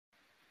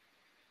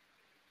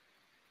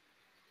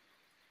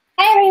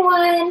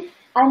everyone.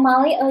 I'm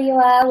Molly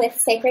Oyua with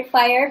Sacred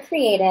Fire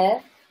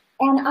Creative,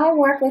 and I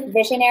work with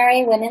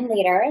visionary women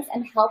leaders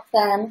and help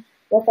them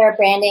with their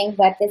branding,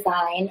 web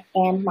design,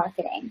 and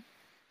marketing.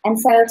 And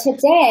so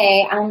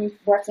today, I'm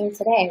working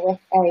with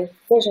a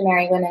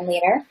visionary women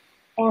leader,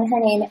 and her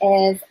name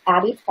is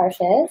Abby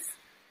Tarsches.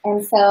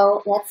 And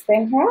so let's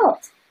bring her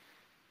out.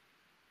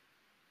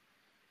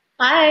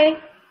 Hi.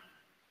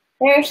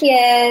 There she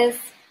is.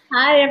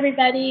 Hi,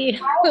 everybody.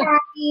 Hi,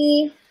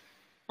 Abby.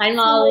 Hi,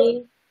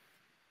 Molly.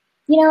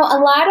 You know, a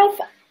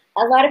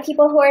lot of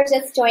people who are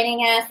just joining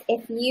us,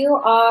 if you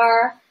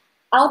are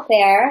out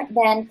there,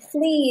 then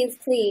please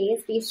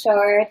be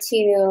sure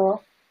to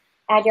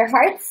add your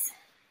hearts.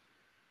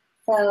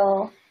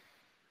 So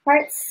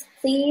hearts,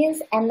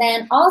 please. And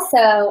then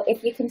also,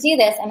 if you can do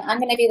this, and I'm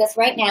going to do this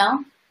right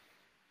now,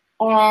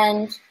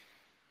 and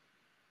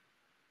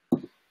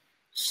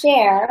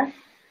share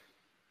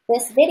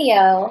this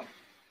video,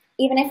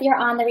 even if you're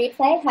on the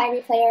replay. Hi,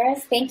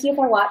 replayers. Thank you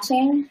for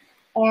watching.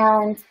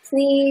 And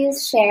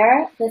please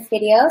share this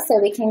video so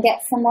we can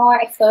get some more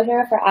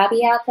exposure for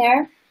Abby out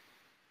there.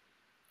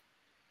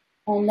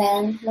 And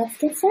then let's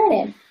get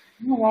started.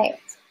 All right.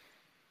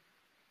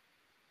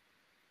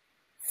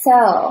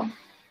 So,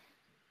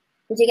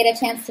 did you get a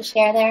chance to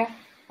share there?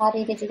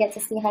 Abby, did you get to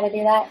see how to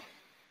do that?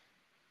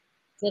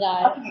 Did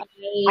I?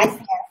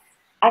 Okay.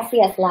 I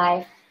see us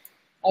live.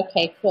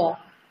 Okay, cool.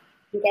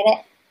 You get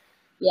it?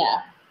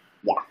 Yeah.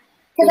 Yeah.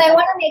 Because I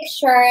want to make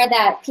sure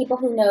that people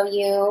who know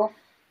you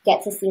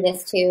get to see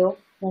this too, you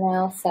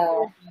know,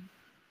 so.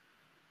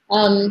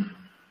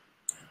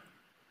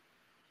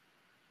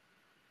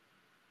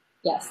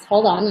 Yes,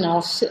 hold on,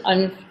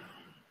 and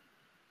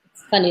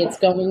it's funny, it's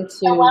going to.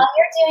 So while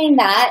you're doing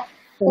that,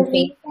 the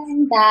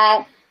reason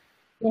that,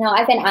 you know,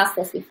 I've been asked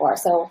this before,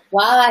 so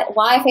why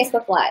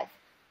Facebook Live?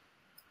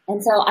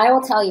 And so I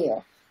will tell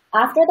you,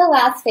 after the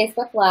last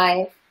Facebook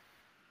Live,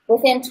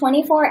 within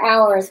 24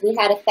 hours, we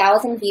had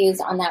 1,000 views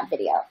on that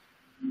video.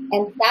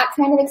 And that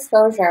kind of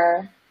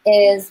exposure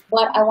is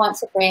what I want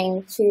to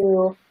bring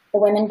to the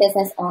women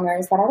business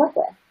owners that I work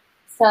with.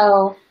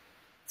 So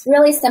it's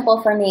really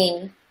simple for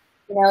me.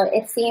 You know,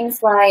 it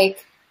seems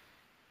like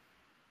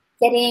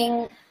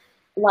getting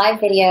live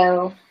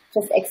video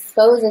just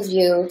exposes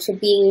you to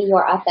be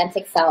your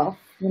authentic self,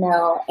 you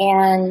know,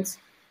 and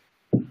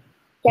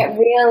get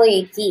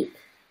really deep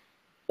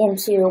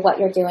into what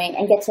you're doing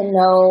and get to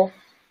know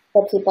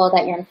the people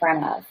that you're in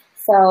front of.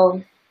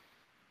 So,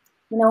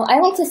 you know, I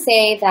like to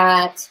say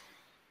that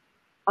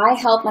I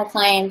help my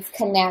clients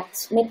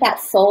connect, make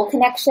that soul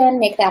connection,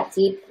 make that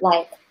deep,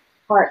 like,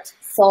 heart,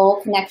 soul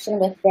connection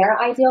with their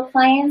ideal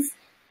clients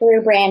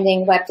through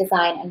branding, web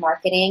design, and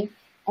marketing.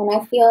 And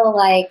I feel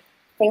like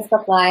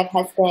Facebook Live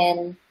has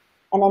been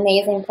an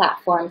amazing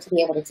platform to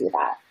be able to do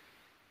that.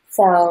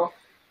 So,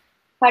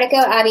 how'd it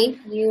go,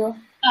 Abby?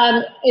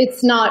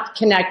 It's not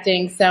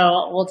connecting,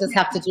 so we'll just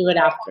have to do it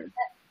after.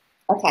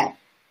 Okay.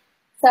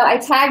 So I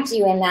tagged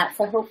you in that,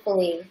 so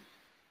hopefully,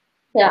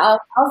 here,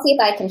 I'll see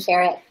if I can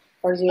share it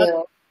for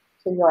you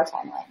to your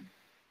timeline.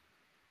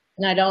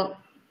 And I don't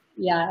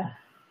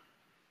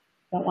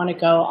want to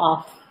go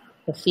off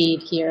the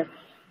feed here.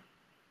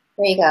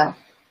 There you go.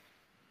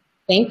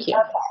 Thank you.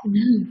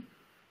 Okay.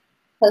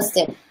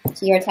 Posted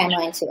to your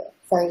timeline too.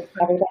 So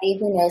everybody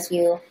who knows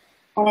you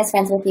and is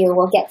friends with you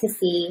will get to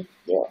see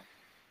you.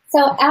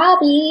 So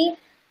Abby,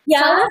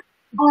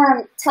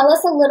 tell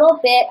us a little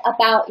bit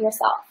about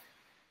yourself.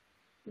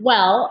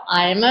 Well,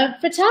 I'm a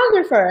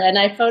photographer and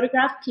I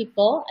photograph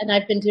people, and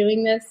I've been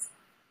doing this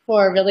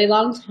for a really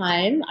long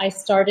time. I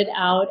started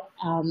out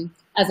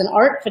as an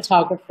art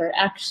photographer,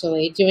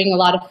 actually, doing a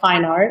lot of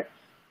fine art.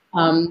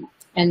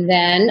 And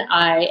then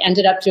I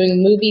ended up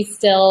doing movie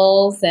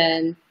stills,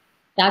 and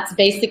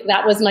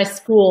that was my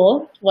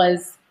school,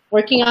 was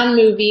working on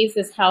movies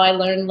is how I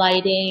learned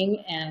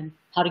lighting and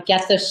how to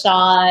get the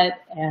shot,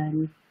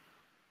 and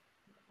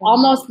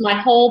almost my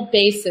whole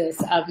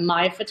basis of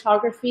my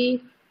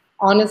photography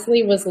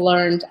honestly was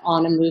learned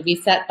on a movie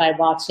set by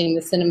watching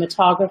the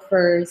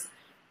cinematographers,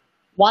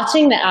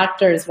 watching the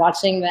actors,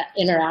 watching the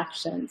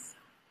interactions.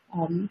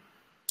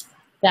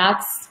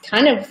 That's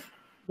kind of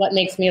what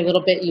makes me a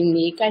little bit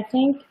unique, I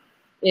think,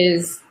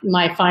 is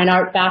my fine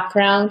art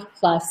background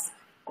plus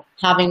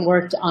having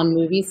worked on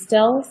movie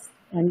stills.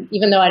 And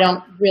even though I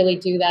don't really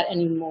do that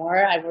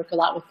anymore, I work a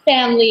lot with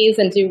families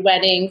and do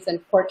weddings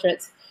and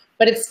portraits,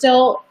 but it's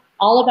still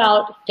all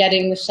about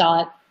getting the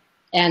shot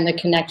and the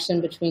connection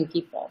between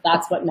people.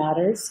 That's what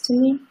matters to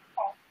me.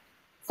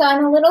 So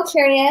I'm a little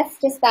curious,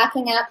 just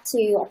backing up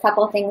to a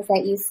couple of things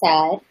that you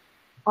said.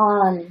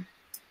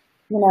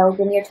 You know,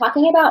 when you're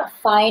talking about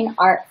fine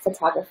art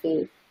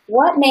photography,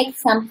 what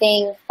makes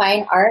something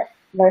fine art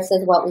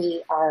versus what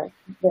we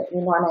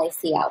normally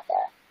see out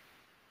there?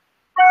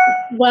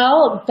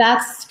 Well,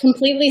 that's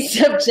completely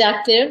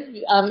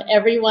subjective.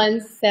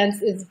 Everyone's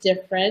sense is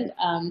different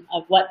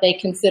of what they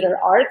consider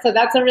art. So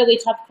that's a really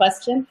tough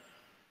question.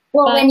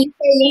 Well, when you say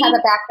you have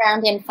a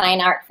background in fine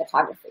art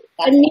photography.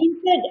 I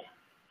mean that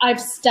I've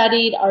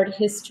studied art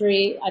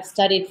history. I've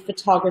studied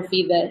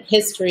photography, the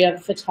history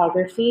of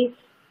photography.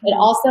 It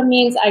also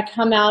means I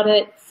come at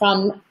it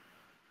from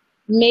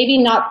maybe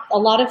not a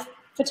lot of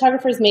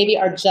photographers maybe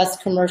are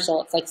just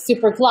commercial. It's like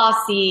super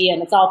glossy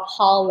and it's all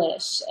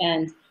polished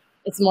and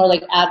it's more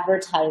like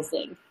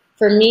advertising.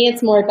 For me,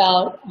 it's more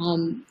about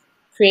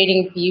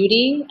creating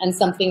beauty and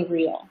something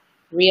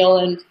real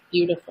and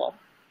beautiful.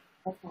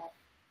 Okay.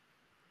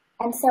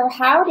 And so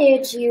how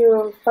did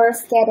you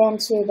first get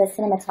into the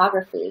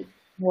cinematography,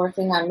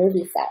 working on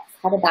movie sets?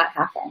 How did that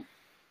happen?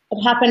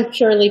 It happened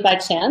purely by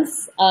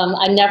chance.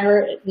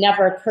 It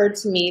never occurred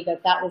to me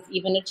that that was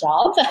even a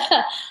job.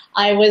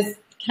 I was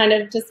kind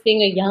of just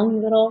being a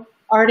young little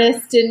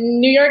artist in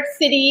New York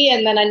City,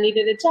 and then I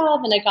needed a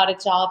job, and I got a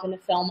job in a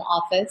film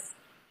office.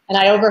 And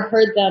I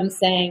overheard them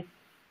saying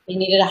they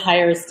needed to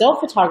hire a still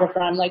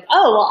photographer. I'm like,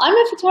 oh, well, I'm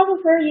a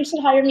photographer. You should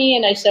hire me.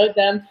 And I showed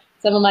them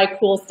some of my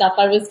cool stuff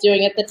I was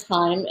doing at the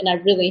time, and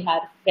I really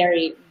had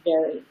very,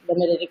 very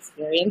limited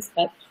experience,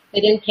 but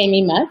they didn't pay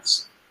me much.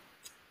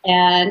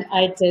 And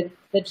I did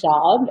the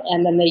job,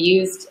 and then they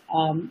used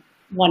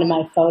one of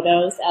my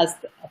photos as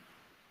a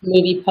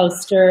movie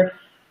poster,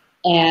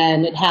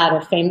 and it had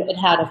a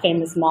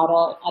famous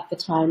model at the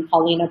time,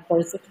 Paulina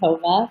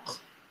Porzakova,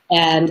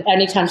 and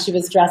anytime she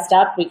was dressed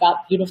up, we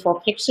got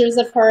beautiful pictures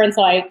of her, and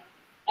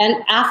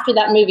after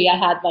that movie, I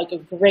had like a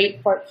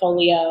great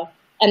portfolio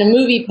and a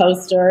movie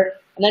poster,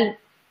 and then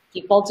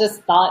people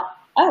just thought,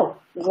 oh,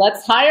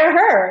 let's hire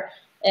her.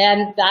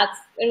 And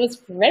it was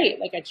great.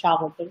 Like, I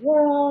traveled the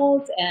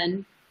world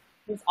and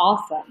it was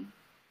awesome.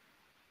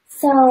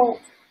 So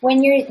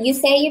when you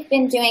say you've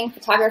been doing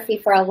photography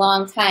for a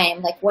long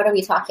time, like what are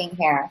we talking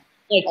here?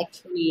 Like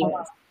 20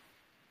 years.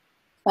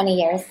 20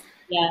 years?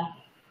 Yeah.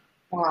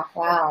 Yeah,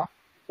 wow.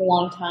 It's a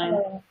long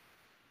time.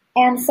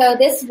 And so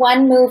this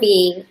one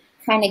movie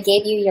kind of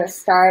gave you your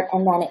start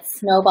and then it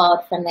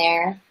snowballed from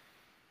there.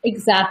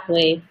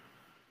 Exactly.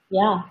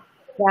 Yeah.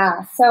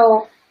 Yeah.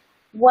 So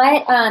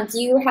what,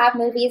 do you have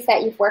movies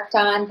that you've worked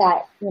on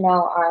that,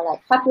 are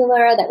like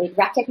popular that we'd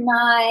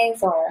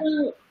recognize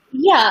or?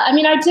 Yeah. I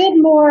mean, I did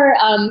more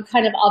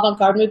kind of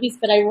avant-garde movies,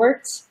 but I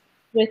worked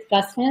with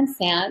Gus Van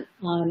Sant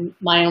on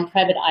My Own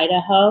Private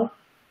Idaho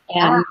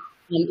and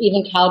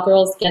even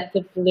Cowgirls Get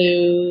the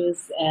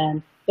Blues.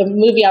 And the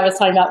movie I was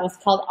talking about was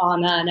called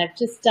Anna. And I've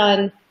just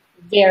done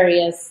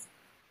various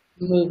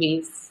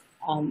movies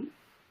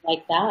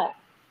like that.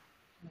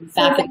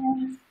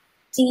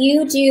 Do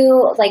you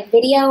do like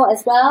video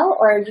as well,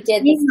 or you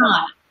did this?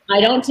 Not.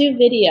 I don't do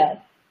video.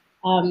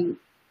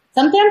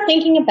 Something I'm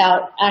thinking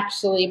about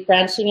actually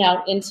branching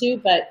out into,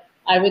 but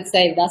I would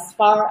say thus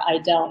far I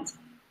don't.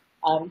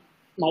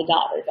 My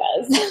daughter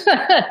does,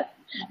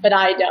 but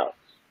I don't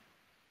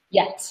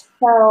yet.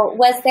 So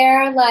was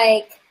there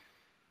like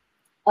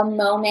a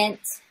moment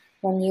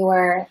when you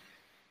were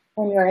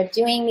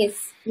doing these,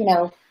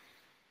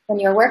 when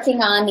you were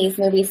working on these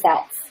movie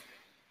sets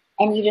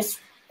and you just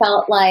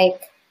felt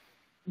like,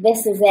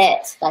 this is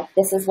it, like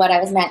this is what I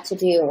was meant to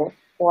do,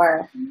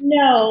 or?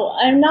 No,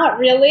 I'm not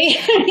really.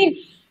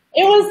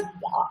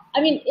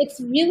 It's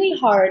really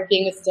hard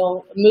being a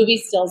movie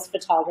stills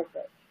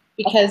photographer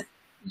because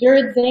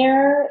you're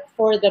there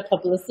for the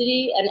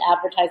publicity and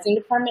advertising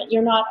department.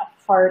 You're not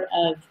a part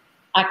of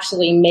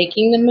actually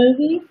making the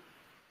movie.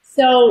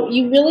 So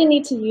you really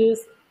need to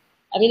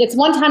it's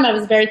one time I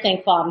was very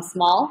thankful I'm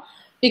small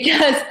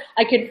because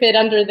I could fit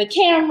under the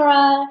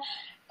camera.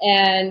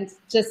 And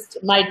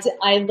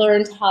I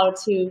learned how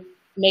to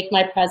make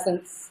my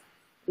presence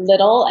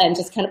little and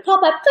just kind of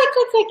pop up, click,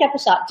 click, click, get the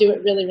shot, do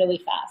it really, really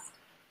fast.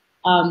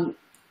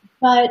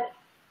 But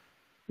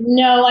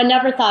no, I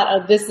never thought,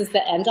 oh, this is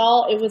the end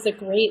all. It was a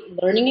great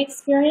learning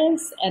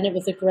experience and it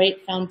was a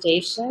great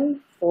foundation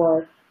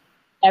for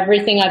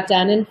everything I've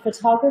done in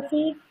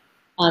photography,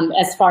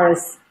 as far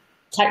as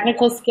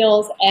technical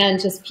skills and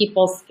just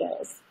people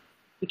skills,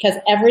 because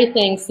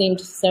everything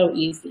seemed so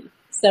easy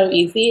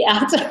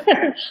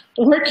after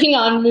working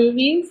on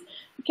movies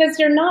because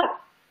you're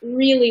not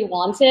really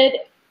wanted,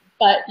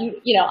 but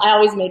I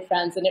always made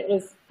friends and it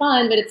was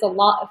fun, but it's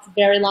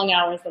very long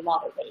hours, a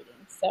lot of waiting.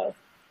 So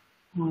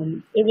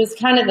it was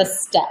kind of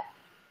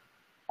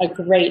a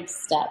great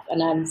step,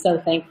 and I'm so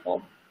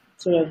thankful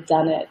to have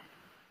done it.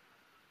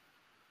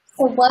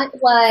 So what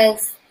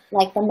was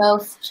like the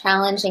most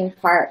challenging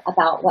part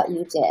about what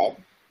you did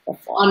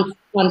before?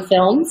 On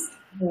films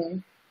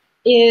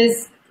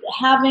is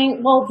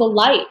having, the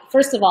light.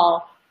 First of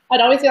all,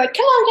 I'd always be like,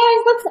 come on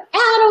guys, let's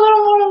add a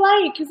little more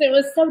light because it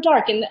was so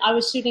dark. And I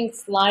was shooting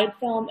slide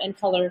film and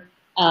color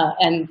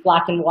and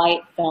black and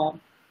white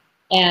film.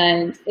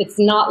 And it's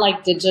not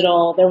like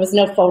digital. There was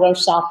no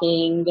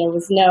photoshopping. There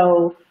was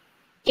no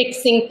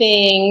fixing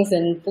things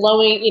and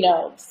blowing,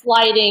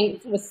 sliding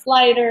with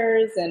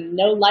sliders and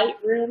no light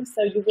room.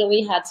 So you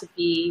really had to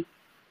be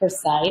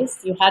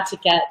precise. You had to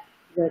get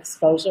your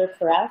exposure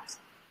correct.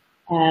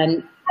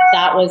 And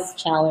that was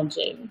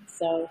challenging.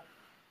 So,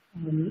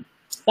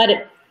 but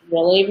it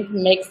really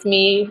makes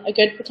me a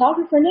good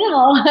photographer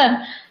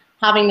now,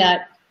 having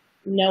that,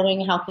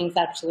 knowing how things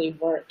actually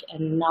work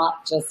and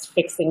not just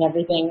fixing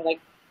everything like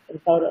in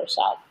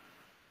Photoshop.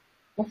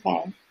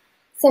 Okay.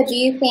 So do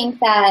you think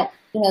that,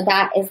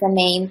 that is the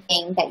main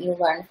thing that you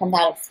learned from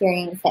that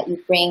experience that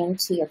you bring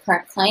to your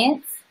current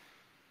clients?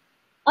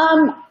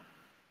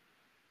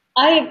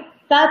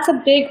 That's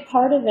a big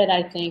part of it,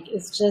 I think,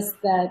 is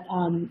just that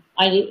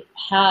I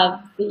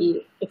have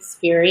the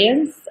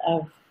experience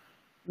of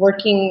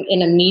working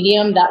in a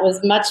medium that was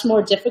much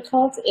more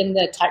difficult in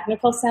the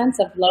technical sense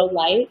of low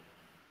light.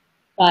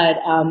 But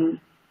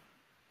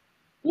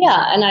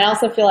yeah, and I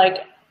also feel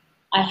like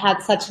I had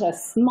such a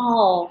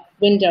small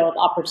window of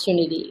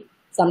opportunity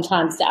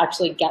sometimes to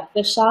actually get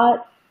the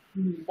shot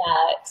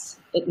that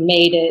it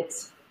made it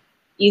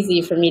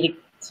easy for me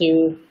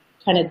to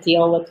kind of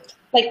deal with,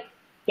 like,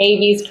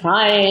 babies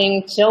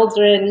crying,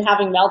 children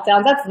having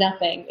meltdowns. That's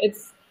nothing.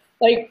 It's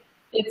like,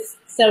 it's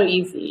so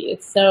easy.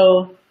 It's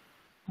so,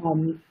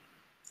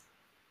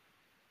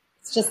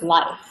 it's just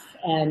life,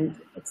 and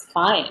it's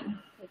fine.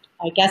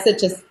 I guess it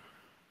just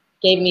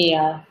gave me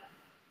I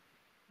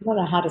don't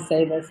know how to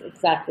say this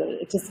exactly.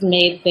 It just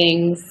made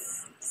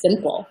things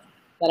simple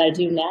that I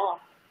do now.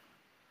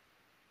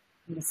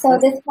 So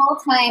this whole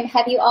time,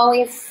 have you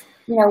always,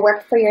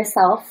 worked for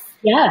yourself?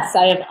 Yes,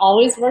 I have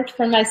always worked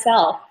for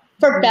myself,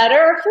 for better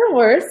or for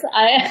worse.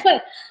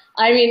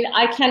 I mean,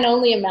 I can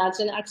only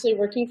imagine actually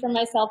working for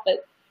myself,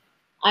 but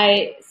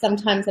I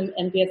sometimes am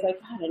envious,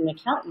 like, God, an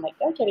accountant, like,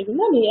 they're getting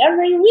money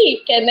every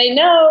week and they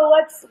know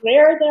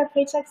where their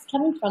paycheck's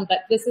coming from. But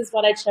this is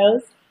what I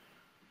chose.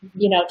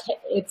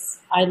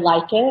 I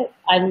like it.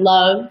 I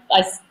love,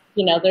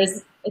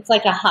 it's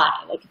like a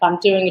high. Like if I'm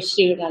doing a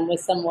shoot and I'm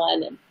with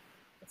someone, and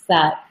it's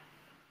that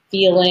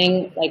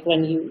feeling, like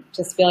when you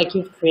just feel like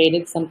you've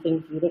created something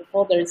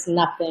beautiful, there's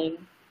nothing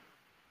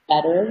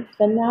better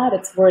than that.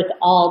 It's worth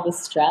all the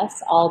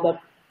stress,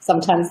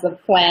 sometimes the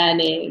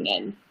planning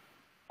and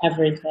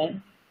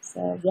everything.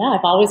 So yeah,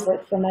 I've always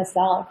worked for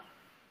myself.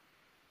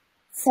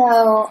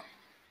 So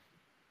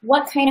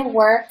what kind of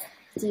work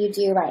do you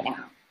do right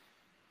now?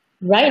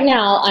 Right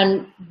now,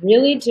 I'm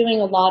really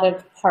doing a lot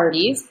of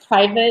parties,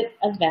 private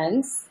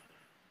events,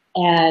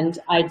 and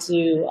I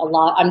do a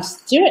lot. I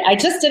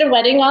just did a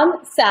wedding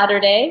on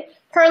Saturday.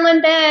 Pearl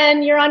and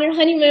Ben, you're on your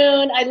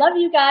honeymoon. I love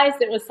you guys.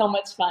 It was so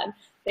much fun.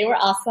 They were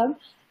awesome.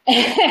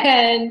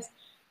 And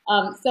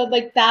so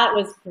like that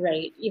was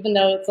great, even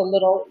though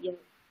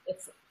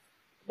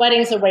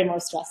weddings are way more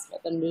stressful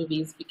than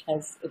movies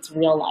because it's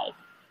real life.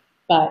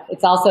 But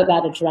it's also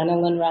that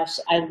adrenaline rush.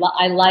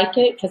 I like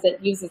it because it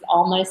uses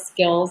all my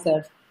skills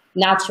of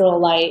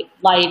natural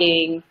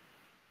lighting,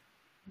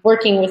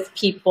 working with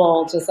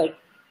people, just like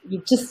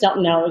you just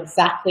don't know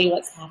exactly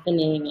what's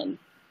happening, and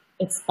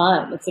it's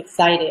fun. It's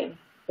exciting.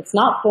 It's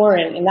not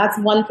boring, and that's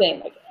one thing.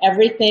 Like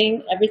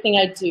everything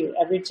I do,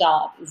 every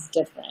job is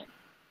different,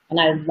 and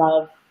I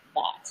love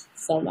that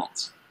so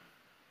much.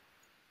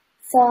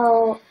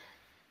 So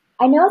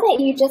I know that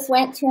you just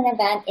went to an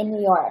event in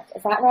New York.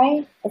 Is that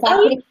right? Is that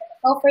pretty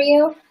typical for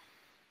you?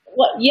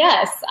 Well,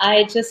 yes,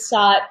 I just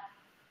shot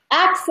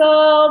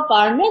Axel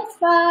Bar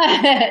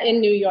Mitzvah in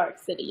New York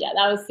City. Yeah,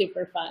 that was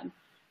super fun.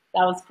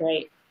 That was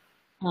great.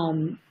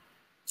 From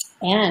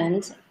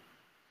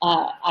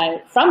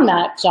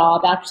that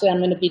job, actually, I'm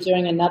going to be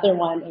doing another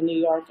one in New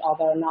York,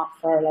 although not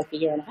for like a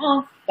year and a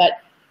half.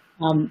 But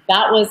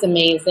that was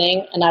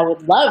amazing, and I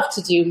would love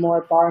to do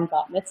more bar and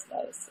bat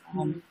mitzvahs.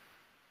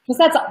 Because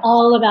that's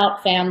all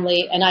about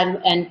family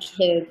and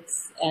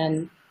kids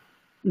and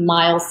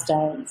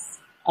milestones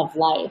of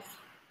life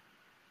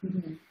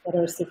that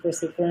are super,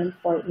 super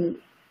important.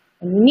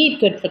 And you need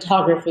good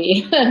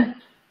photography.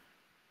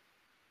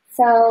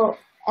 So,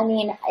 I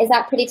mean, is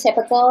that pretty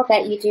typical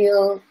that you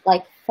do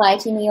like fly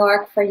to New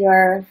York for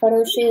your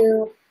photo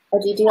shoot, or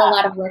do you do a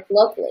lot of work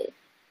locally?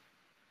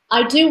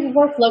 I do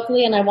work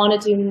locally, and I want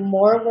to do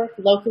more work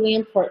locally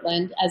in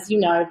Portland. As you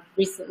know, I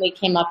recently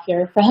came up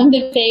here from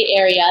the Bay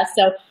Area.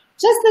 So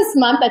just this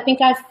month, I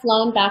think I've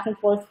flown back and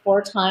forth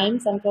 4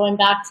 times. I'm going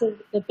back to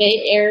the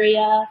Bay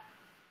Area.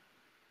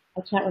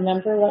 I can't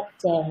remember what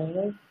day.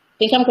 I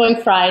think I'm going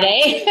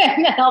Friday,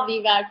 and then I'll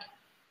be back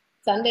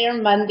Sunday or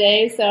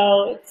Monday.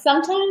 So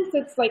sometimes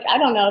it's like, I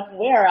don't know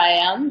where I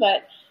am,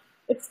 but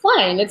it's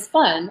fine. It's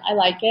fun. I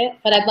like it.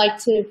 But I'd like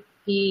to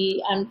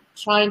I'm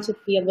trying to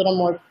be a little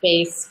more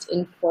based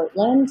in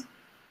Portland.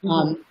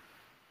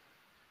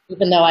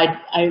 Even though I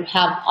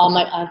have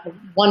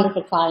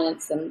wonderful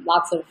clients and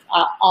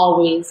I'll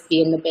always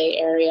be in the Bay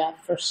Area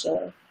for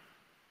sure.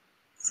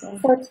 So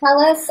tell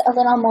us a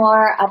little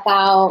more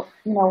about,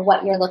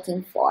 what you're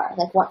looking for,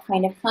 like what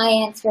kind of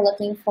clients you're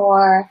looking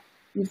for.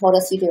 You told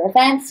us you do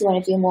events, you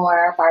want to do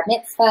more bar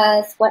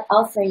mitzvahs. What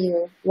else are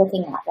you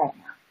looking at right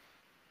now?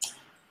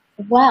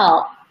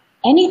 Well,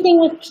 anything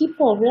with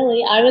people,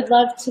 really. I would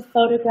love to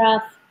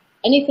photograph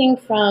anything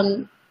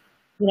from,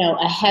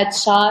 a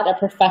headshot, a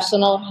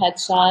professional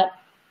headshot,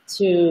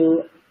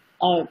 to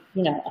a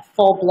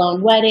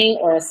full-blown wedding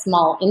or a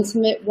small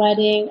intimate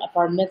wedding, a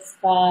bar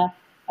mitzvah,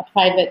 a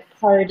private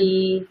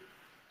party.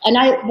 And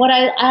I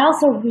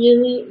also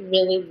really,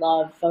 really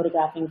love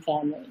photographing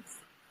families.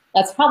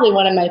 That's probably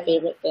one of my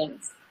favorite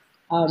things.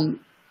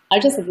 I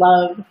just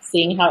love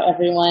seeing how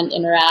everyone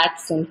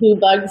interacts and who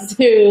bugs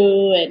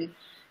who, and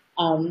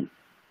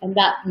And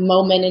that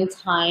moment in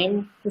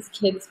time, because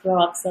kids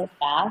grow up so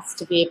fast,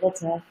 to be able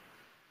to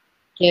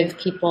give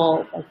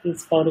people like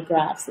these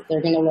photographs that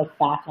they're going to look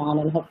back on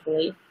and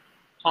hopefully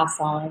pass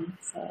on.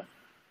 So,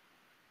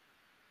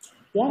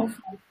 yeah.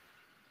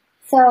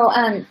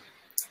 So,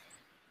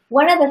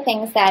 one of the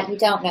things that you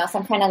don't know, so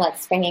I'm kind of like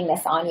springing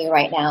this on you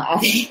right now,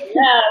 Abby.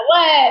 Yeah,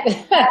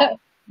 what?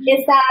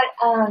 Is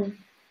that,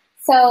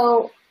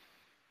 so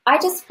I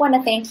just want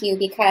to thank you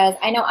because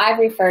I know I've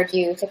referred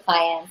you to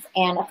clients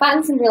and I've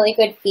gotten some really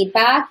good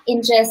feedback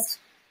in just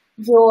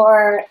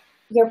your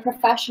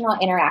professional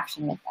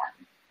interaction with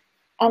them.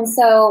 And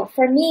so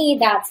for me,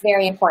 that's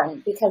very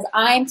important because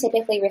I'm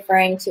typically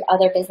referring to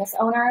other business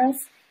owners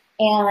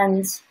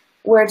and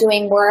we're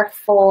doing work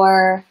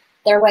for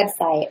their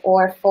website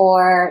or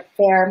for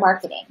their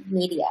marketing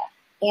media.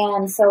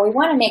 And so we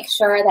want to make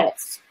sure that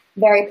it's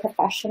very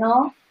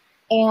professional.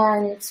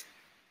 And,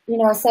 you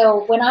know,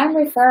 so when I'm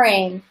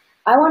referring,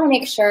 I want to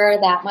make sure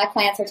that my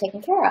clients are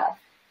taken care of.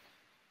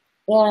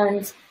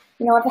 And,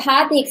 you know, I've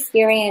had the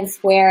experience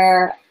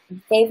where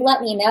they've let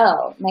me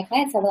know, my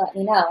clients have let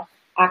me know,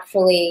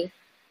 actually,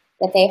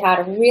 that they had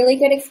a really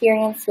good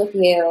experience with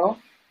you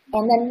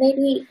and then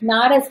maybe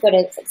not as good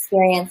an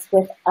experience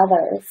with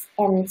others.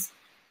 And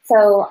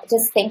so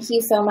just thank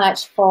you so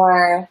much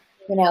for,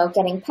 you know,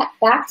 getting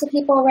back to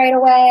people right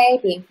away,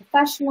 being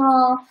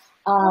professional,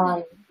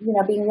 you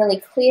know, being really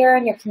clear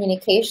in your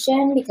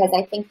communication, because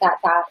I think that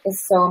that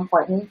is so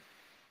important.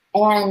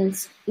 And,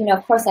 you know,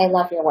 of course, I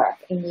love your work.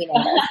 And, you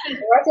know, your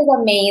work is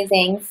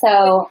amazing.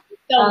 So, thank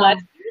you so much.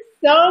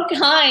 You're so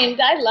kind.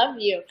 I love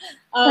you.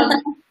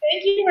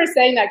 Thank you for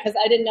saying that because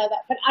I didn't know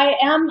that. But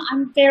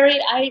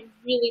I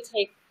really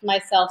take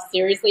myself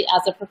seriously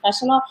as a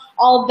professional,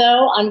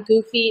 although I'm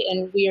goofy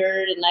and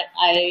weird and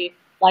I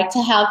like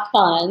to have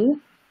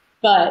fun.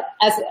 But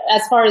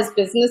as far as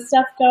business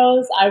stuff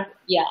goes,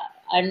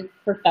 I'm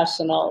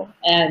professional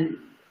and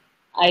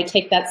I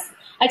take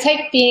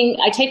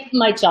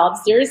my job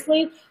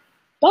seriously,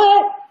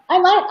 but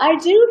I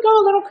do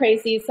go a little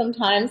crazy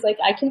sometimes. Like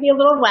I can be a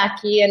little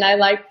wacky and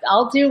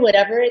I'll do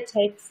whatever it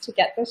takes to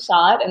get the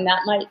shot. And that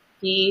might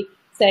be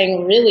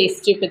saying really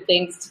stupid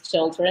things to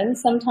children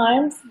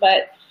sometimes,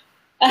 but,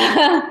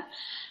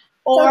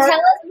 or so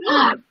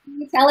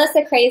tell us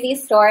a crazy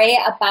story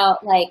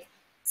about like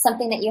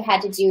something that you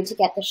had to do to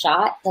get the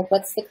shot. Like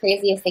what's the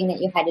craziest thing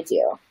that you had to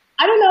do?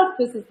 I don't know if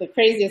this is the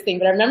craziest thing,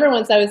 but I remember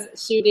once I was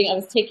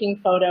taking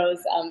photos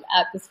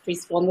at this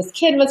preschool, and this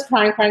kid was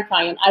crying,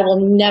 and I will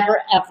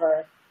never,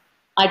 ever,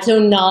 I do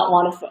not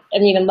want to,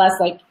 unless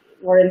like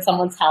we're in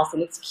someone's house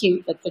and it's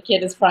cute that the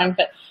kid is crying,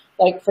 but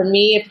like for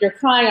me, if you're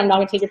crying, I'm not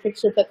going to take a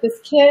picture, but this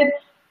kid,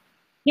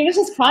 he was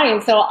just crying,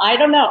 so I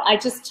don't know, I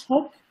just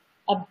took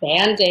a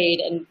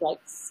Band-Aid and like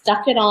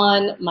stuck it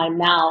on my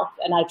mouth,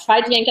 and I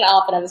tried to yank it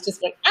off, and I was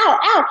just like, ow,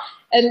 ow,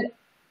 and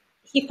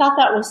he thought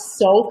that was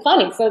so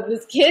funny. So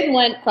this kid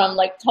went from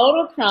like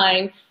total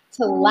crying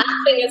to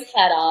laughing his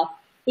head off.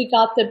 We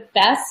got the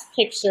best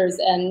pictures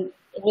and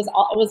it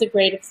was a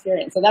great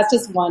experience. So that's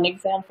just one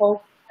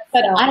example.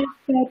 But I've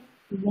said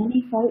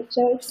many fart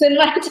jokes in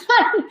my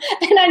time.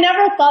 And I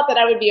never thought that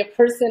I would be a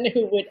person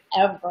who would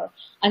ever.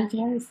 I'm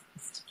very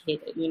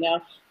sophisticated, you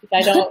know. Like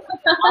I don't.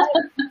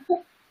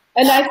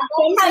 And I love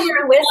how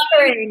you're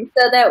whispering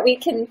so that we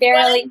can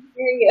barely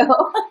hear you.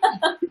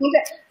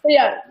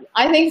 Yeah,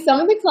 I think some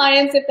of the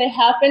clients, if they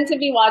happen to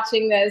be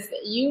watching this,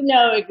 you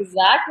know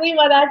exactly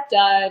what I've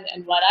done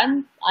and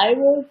I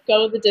will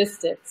go the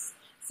distance.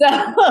 So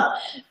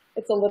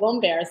it's a little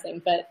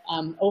embarrassing, but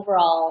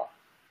overall,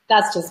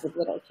 that's just with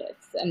little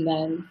kids. And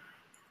then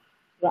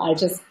I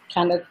just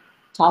kind of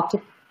talk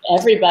to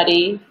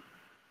everybody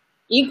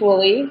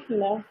equally, you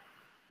know,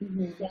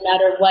 no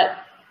matter what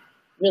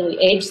really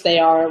age they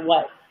are,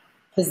 what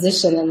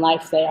position in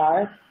life they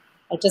are.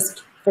 I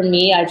just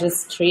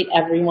treat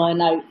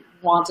everyone, I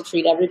want to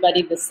treat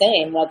everybody the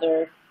same,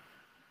 no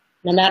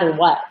matter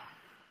what.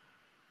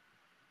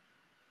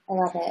 I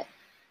love it.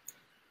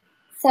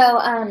 So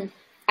I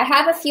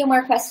have a few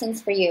more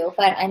questions for you,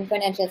 but I'm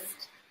going to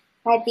just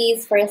hide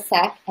these for a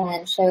sec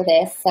and show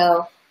this.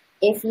 So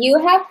if you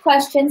have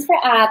questions for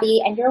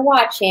Abby and you're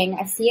watching,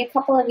 I see a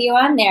couple of you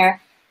on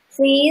there,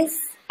 please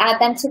add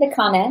them to the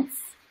comments.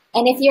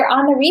 And if you're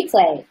on the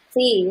replay,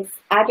 please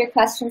add your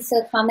questions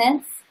to the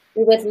comments.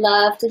 We would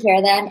love to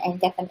hear them and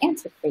get them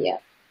answered for you.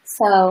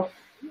 So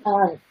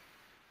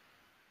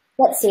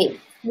let's see.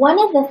 One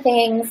of the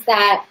things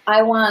that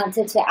I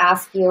wanted to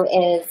ask you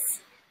is,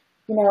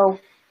 you know,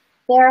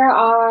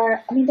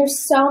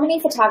 there's so many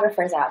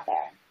photographers out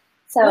there.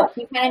 So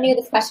you kind of knew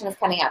this question was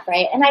coming up,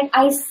 right? And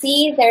I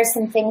see there's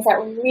some things that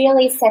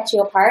really set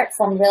you apart.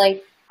 So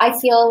I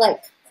feel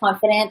like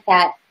confident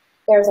that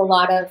there's a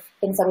lot of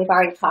things that we've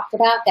already talked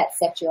about that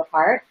set you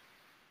apart.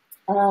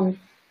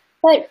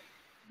 But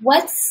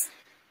what's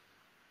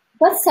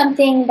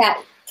something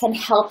that can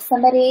help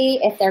somebody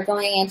if they're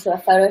going into a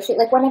photo shoot?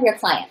 Like one of your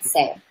clients,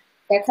 say,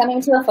 they're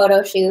coming to a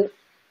photo shoot.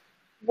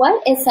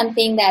 What is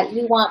something that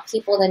you want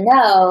people to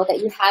know that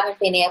you haven't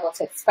been able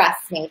to express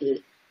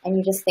maybe? And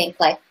you just think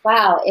like,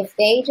 wow, if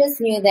they just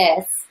knew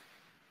this,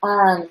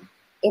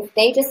 if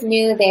they just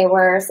knew they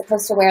were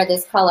supposed to wear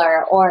this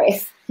color, or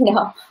if,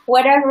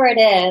 whatever it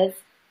is,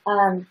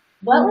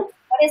 what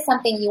is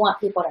something you want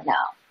people to know?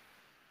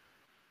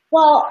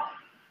 Well,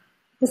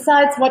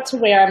 besides what to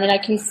wear, I mean, I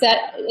can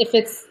set, if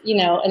it's,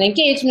 an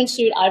engagement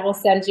shoot, I will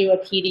send you a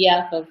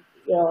PDF of,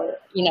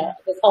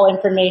 this whole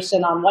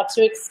information on what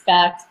to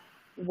expect,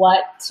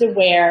 what to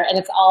wear, and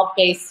it's all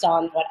based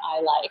on what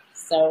I like.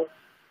 So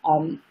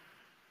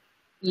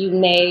you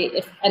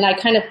may, and I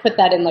kind of put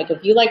that in, like,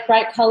 if you like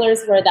bright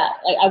colors, wear that.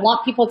 Like, I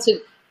want people to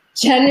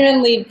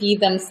genuinely be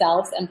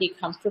themselves and be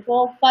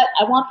comfortable, but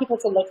I want people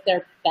to look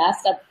their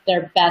best at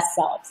their best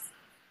selves.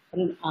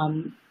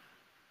 And,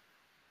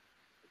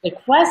 the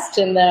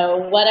question,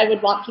 though, what I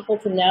would want people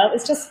to know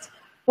is just,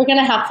 we're going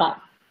to have fun.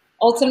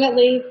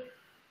 Ultimately,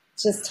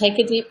 just take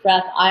a deep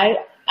breath. I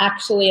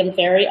actually am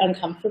very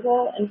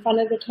uncomfortable in front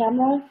of the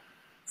camera,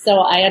 so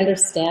I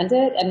understand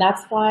it. And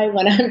that's why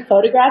when I'm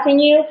photographing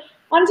you,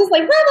 I'm just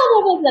like, blah,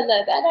 blah, blah, blah,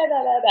 blah, blah,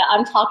 blah, blah, blah.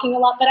 I'm talking a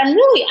lot, but I'm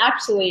really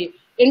actually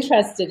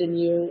interested in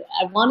you.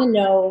 I want to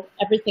know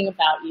everything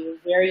about you,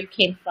 where you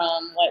came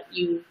from,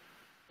 it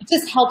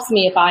just helps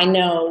me if I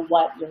know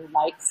what your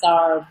likes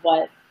are,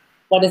 what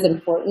is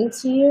important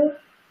to you.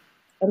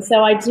 And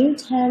so I do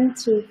tend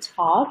to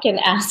talk and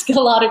ask a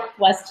lot of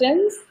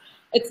questions.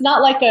 It's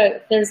not like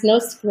there's no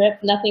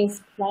script,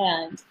 nothing's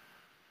planned.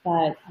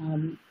 But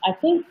I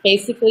think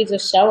basically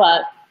just show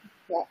up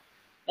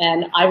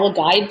and I will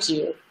guide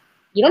you.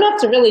 You don't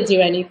have to really do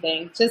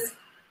anything. Just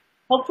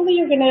hopefully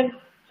you're going to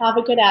have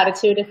a good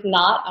attitude. If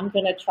not, I'm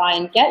going to try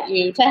and get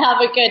you to have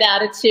a good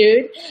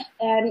attitude.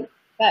 And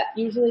that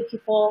usually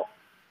people,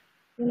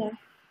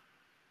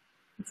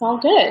 it's all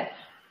good.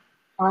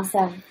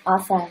 Awesome.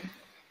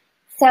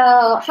 So,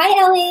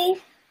 hi,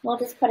 Ellie. We'll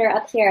just put her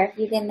up here.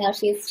 You didn't know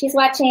she's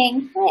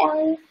watching. Hi,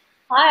 Ellie.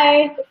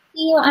 Hi. Good to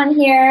see you on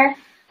here.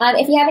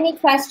 If you have any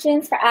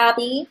questions for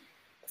Abby,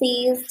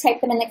 please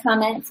type them in the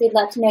comments. We'd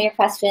love to know your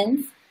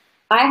questions.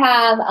 I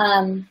have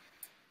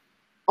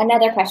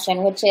another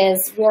question, which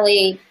is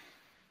really,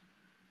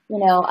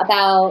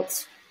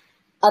 about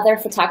other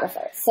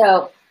photographers.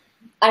 So,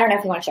 I don't know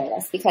if you want to share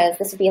this, because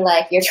this would be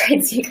like your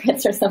trade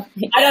secrets or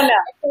something. I don't know.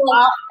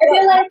 I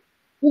feel like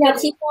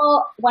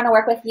people want to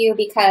work with you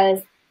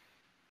because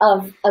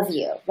of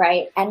you,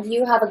 right? And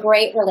you have a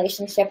great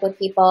relationship with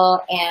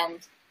people, and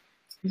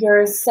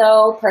you're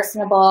so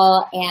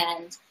personable,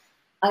 and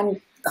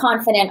I'm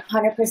confident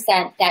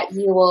 100% that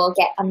you will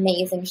get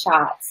amazing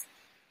shots.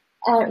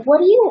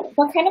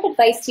 What kind of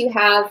advice do you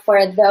have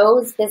for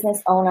those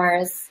business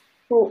owners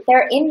who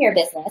they're in your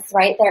business,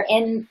 right? They're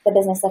in the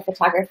business of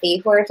photography,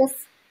 who are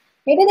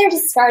maybe they're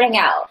just starting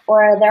out,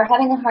 or they're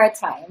having a hard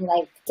time,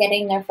 like,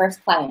 getting their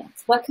first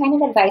clients. What kind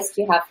of advice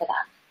do you have for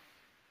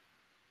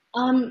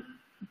them?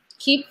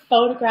 Keep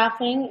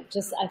photographing.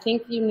 I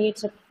think you need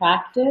to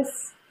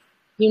practice.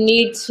 You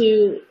need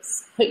to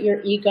put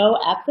your ego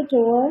at the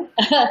door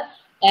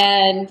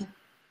and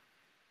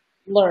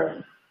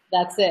learn.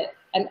 That's it.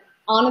 And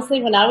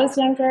honestly, when I was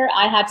younger,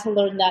 I had to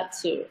learn that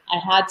too. I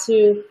had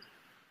to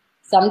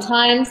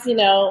sometimes,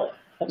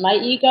 put my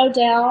ego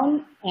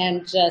down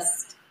and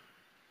just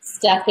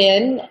step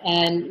in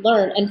and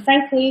learn. And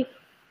frankly,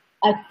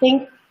 I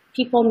think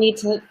people need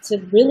to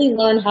really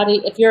learn how to,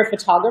 if you're a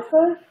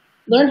photographer,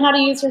 learn how to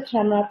use your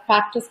camera,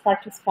 practice,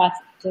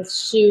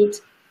 shoot,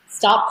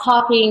 stop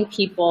copying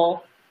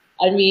people.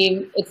 I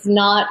mean, it's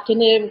not going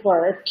to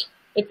work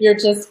if you're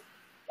just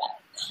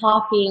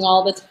copying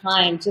all the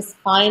time. Just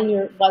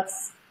find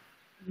what's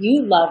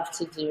you love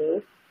to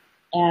do,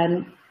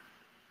 and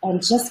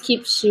just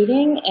keep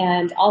shooting,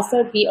 and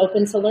also be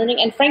open to learning.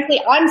 And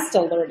frankly, I'm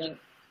still learning.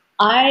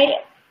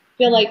 I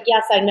feel like,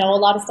 yes, I know a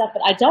lot of stuff,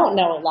 but I don't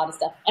know a lot of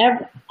stuff.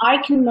 I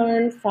can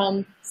learn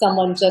from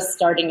someone just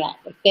starting out.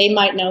 Like, they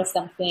might know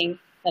something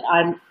that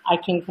I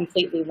can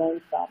completely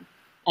learn from.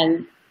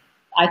 And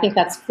I think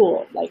that's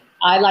cool. Like,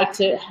 I like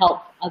to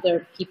help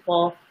other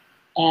people,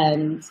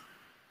 and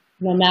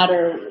no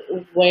matter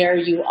where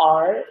you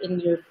are in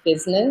your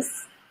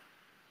business,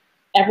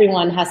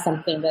 everyone has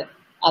something that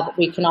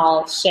we can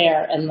all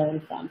share and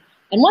learn from.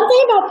 And one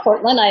thing about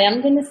Portland, I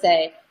am going to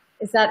say,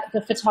 is that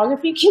the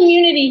photography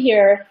community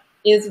here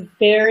is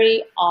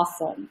very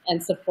awesome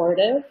and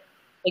supportive.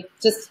 Like,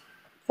 just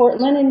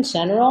Portland in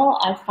general,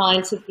 I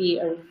find to be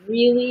a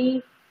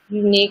really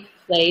unique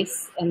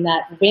place, and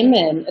that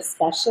women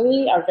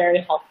especially are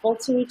very helpful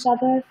to each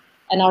other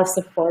and are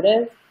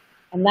supportive.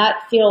 And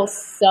that feels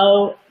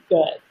so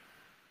good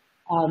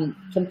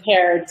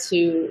compared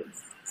to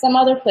some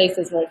other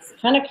places where it's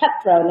kind of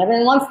cutthroat and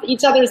everyone wants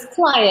each other's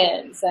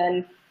clients.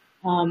 And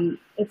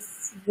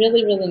it's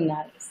really, really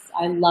nice.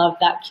 I love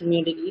that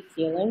community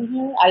feeling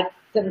here.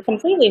 I'm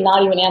completely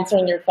not even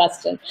answering your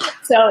question.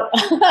 So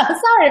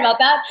sorry about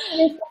that.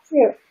 It's so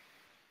true.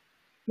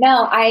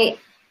 No, I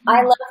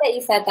love that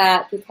you said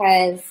that,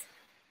 because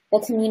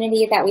the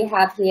community that we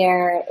have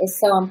here is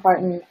so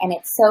important, and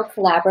it's so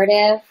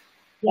collaborative.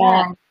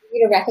 Yeah. And for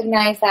you to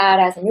recognize that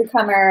as a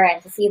newcomer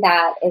and to see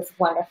that is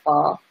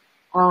wonderful.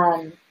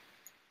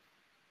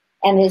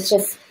 And it's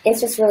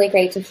just really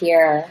great to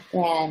hear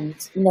and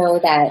know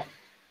that,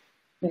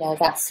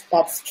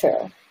 that's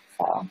true.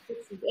 So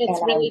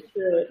it's really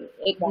true.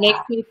 It makes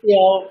me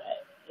feel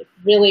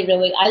really,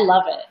 really, I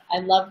love it. I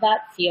love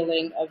that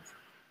feeling of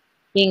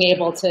being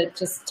able to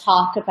just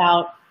talk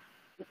about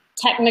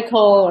technical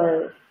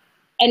or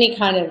any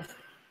kind of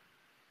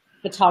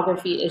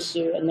photography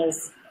issue, and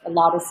there's a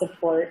lot of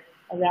support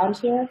around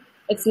here.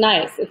 It's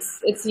nice.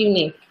 It's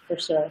unique for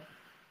sure.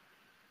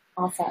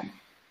 Awesome.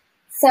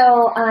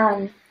 So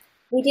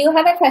we do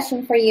have a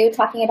question for you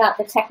talking about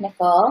the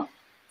technical.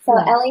 So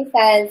Ellie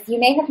says, you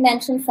may have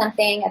mentioned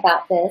something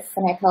about this,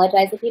 and I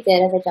apologize if you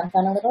did, as I jumped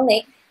on a little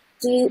late.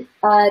 Do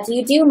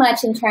you do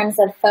much in terms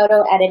of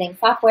photo editing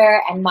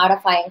software and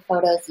modifying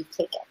photos you've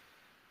taken?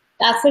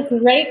 That's a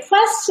great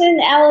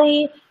question,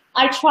 Ellie.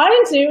 I try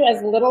and do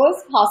as little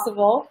as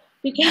possible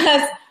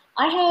because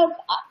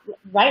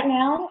right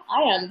now,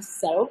 I am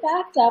so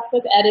backed up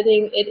with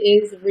editing, it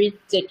is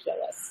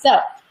ridiculous. So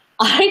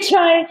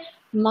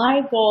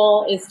my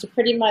goal is to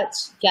pretty much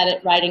get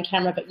it right in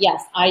camera, but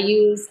yes, I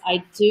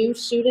do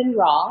shoot in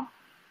RAW,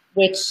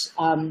 which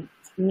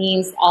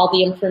means all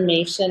the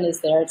information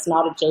is there. It's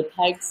not a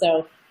JPEG,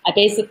 so I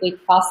basically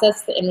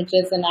process the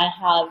images and I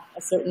have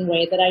a certain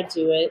way that I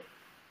do it.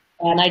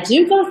 And I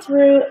do go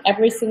through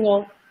every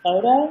single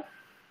photo.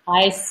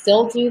 I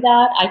still do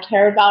that. I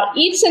care about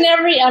each and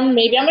every,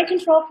 maybe I'm a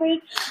control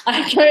freak.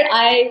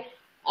 I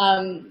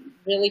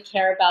really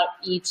care about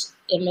each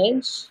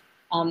image,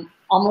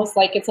 almost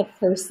like it's a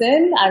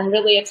person. I'm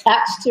really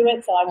attached to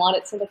it, so I want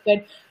it to look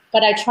good.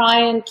 But I try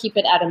and keep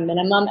it at a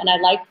minimum, and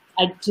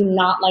I do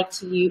not like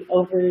to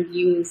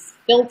overuse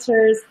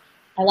filters.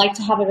 I like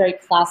to have a very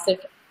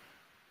classic,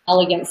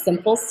 elegant,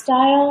 simple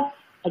style.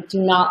 I do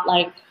not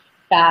like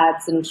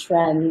fads and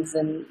trends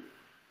and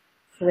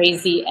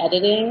crazy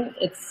editing.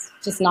 It's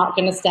just not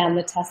going to stand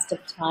the test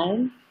of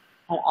time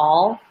at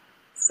all.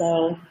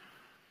 So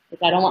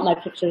I don't want my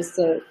pictures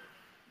to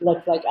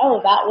look like,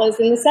 oh, that was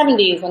in the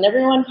 70s when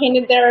everyone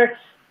painted their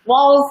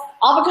walls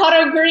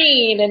avocado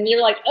green, and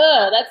you're like,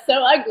 oh, that's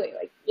so ugly.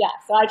 Like, yeah,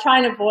 so I try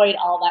and avoid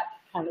all that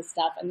kind of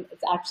stuff, and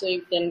it's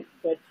actually been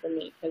good for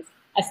me because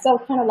I still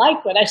kind of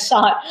like what I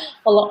shot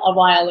a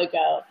while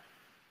ago.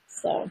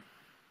 So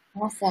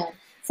awesome.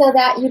 So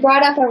that you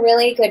brought up a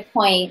really good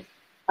point,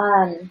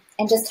 and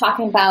just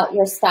talking about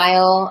your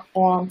style,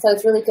 and so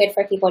it's really good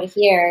for people to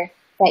hear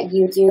that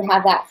you do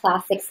have that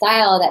classic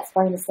style that's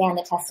going to stand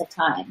the test of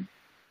time.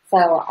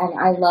 So, and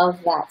I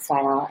love that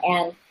style.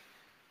 And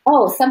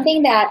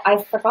something that I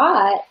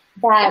forgot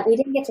that we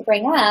didn't get to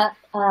bring up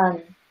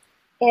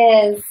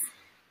is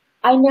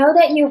I know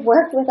that you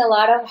work with a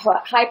lot of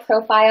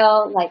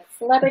high-profile like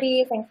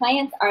celebrities and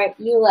clients. Are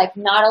you like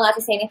not allowed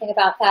to say anything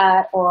about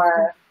that,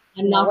 or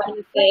I'm not going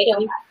to say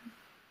anything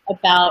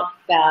about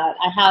that?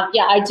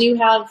 I do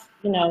have,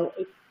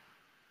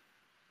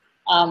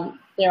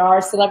 there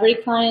are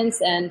celebrity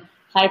clients and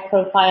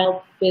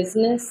high-profile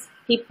business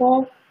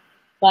people,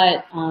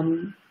 but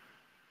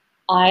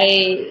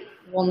I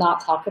will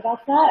not talk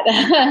about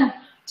that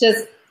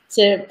just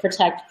to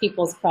protect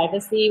people's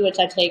privacy, which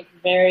I take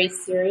very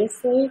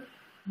seriously.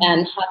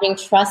 And having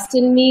trust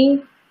in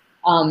me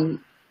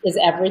is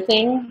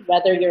everything,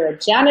 whether you're a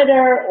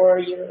janitor or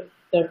you're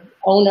the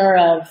owner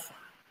of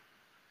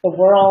the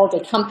world, a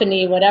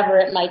company, whatever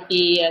it might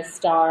be, a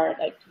star,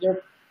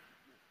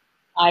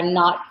 I'm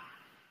not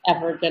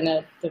ever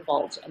gonna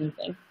divulge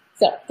anything.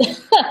 So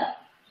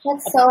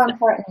that's so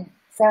important.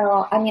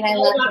 So, I mean, I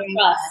love hearing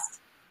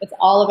trust. It's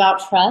all about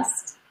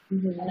trust.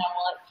 Mm-hmm. And I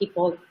want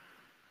people,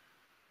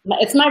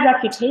 it's my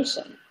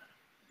reputation.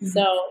 Mm-hmm.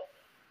 So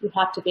you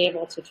have to be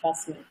able to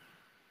trust me.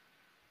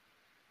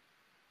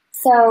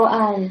 So,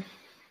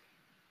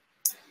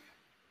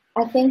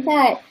 I think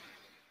that,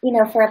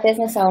 for a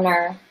business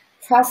owner,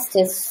 trust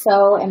is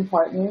so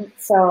important.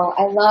 So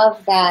I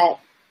love that,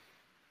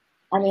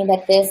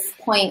 that this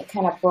point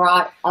kind of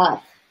brought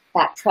up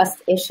that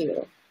trust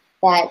issue,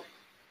 that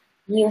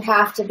you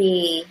have to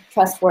be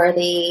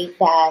trustworthy,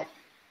 that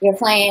your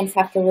clients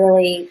have to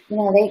really,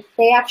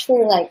 they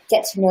actually like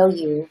get to know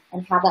you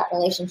and have that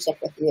relationship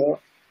with you.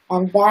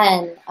 And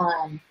then,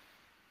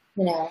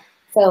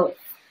 so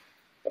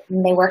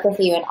they work with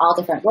you in all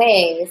different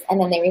ways, and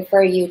then they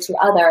refer you to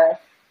other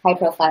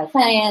high-profile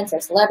clients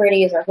or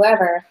celebrities or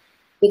whoever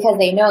because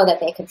they know that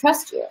they can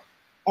trust you.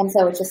 And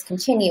so it just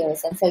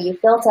continues. And so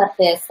you've built up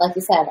this, like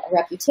you said, a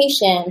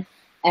reputation,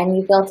 and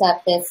you built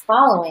up this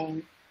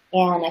following.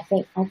 And I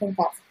think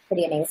that's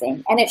pretty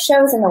amazing. And it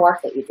shows in the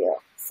work that you do.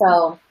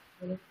 So,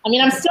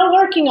 I'm still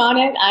working on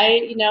it.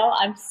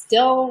 I'm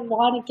still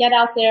want to get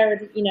out there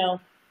and,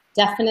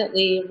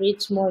 definitely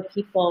reach more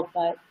people,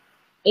 but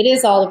it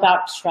is all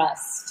about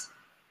trust,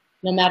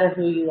 no matter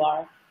who you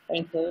are,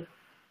 frankly.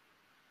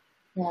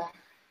 Yeah.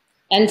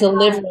 And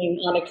delivering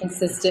on a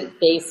consistent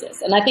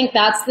basis. And I think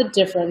that's the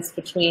difference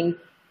between,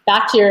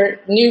 back to your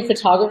new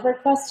photographer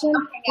question,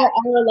 there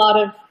are a lot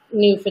of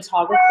new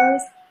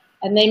photographers,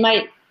 and they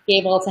might be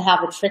able to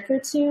have a trick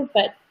or two,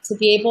 but to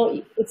be able,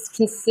 it's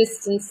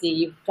consistency.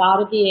 You've got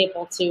to be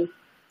able to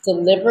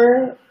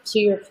deliver to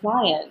your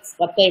clients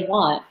what they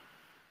want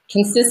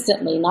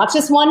consistently, not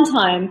just one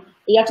time,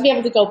 but you have to be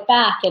able to go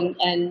back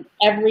and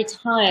every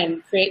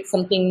time create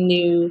something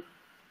new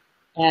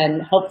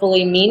and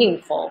hopefully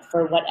meaningful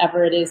for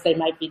whatever it is they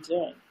might be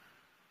doing.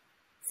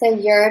 So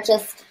you're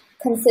just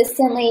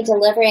consistently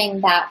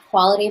delivering that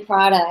quality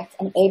product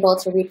and able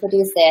to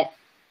reproduce it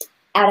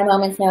at a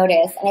moment's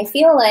notice. And I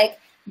feel like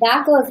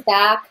that goes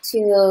back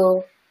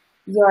to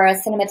your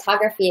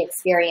cinematography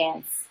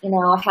experience, you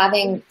know,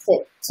 having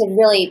to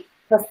really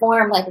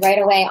perform like right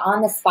away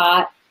on the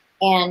spot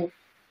and,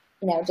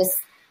 you know, just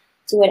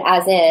do it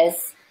as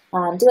is,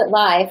 do it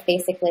live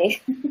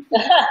basically.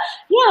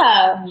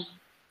 Yeah.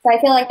 So I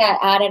feel like that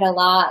added a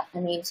lot, I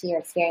mean, to your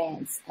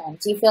experience.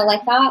 Do you feel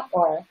like that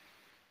or?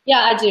 Yeah,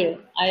 I do.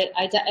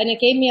 And it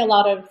gave me a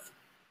lot of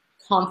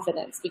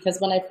confidence because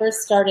when I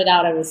first started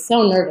out, I was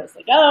so nervous.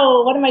 Like,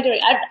 oh, what am I doing?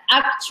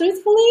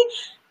 Truthfully,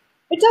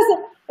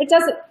 it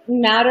doesn't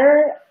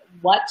matter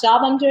what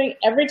job I'm doing.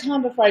 Every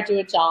time before I do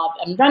a job,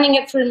 I'm running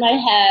it through my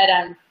head.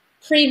 I'm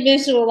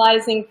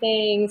pre-visualizing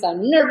things.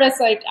 I'm nervous.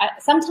 Like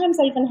sometimes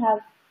I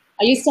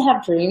used to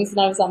have dreams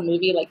when I was on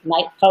movie, like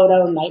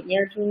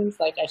nightmare dreams.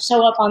 Like I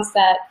show up on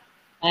set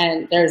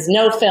and there's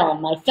no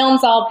film. My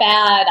film's all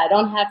bad. I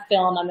don't have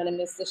film. I'm going to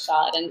miss the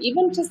shot. And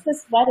even just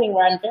this wedding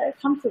where I'm very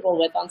comfortable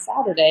with on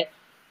Saturday,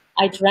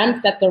 I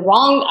dreamt that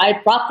I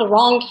brought the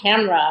wrong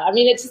camera. I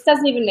mean, it just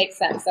doesn't even make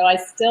sense. So I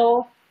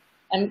still,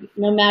 and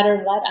no matter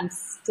what, I'm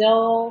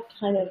still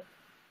kind of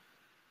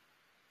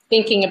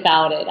thinking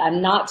about it.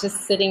 I'm not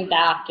just sitting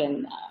back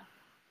and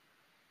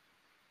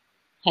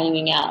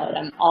hanging out.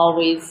 I'm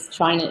always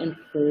trying to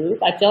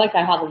improve. I feel like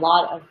I have a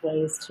lot of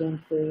ways to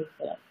improve,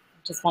 but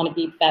I just want to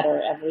be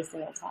better every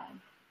single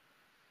time.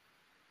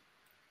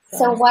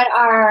 So what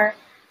are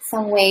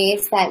some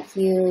ways that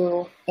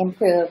you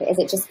improve? Is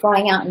it just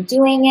going out and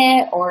doing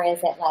it, or is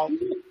it like?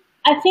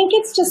 I think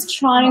it's just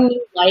trying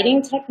new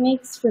lighting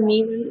techniques for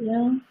me right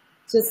now.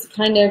 Just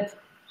kind of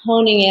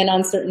honing in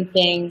on certain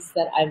things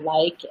that I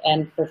like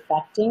and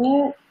perfecting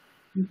it.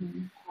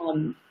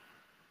 Mm-hmm.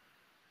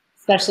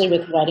 Especially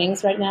with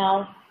weddings right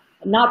now.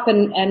 Not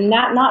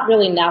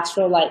really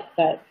natural light,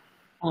 but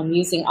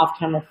using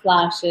off-camera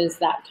flashes,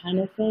 that kind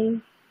of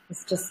thing.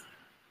 It's just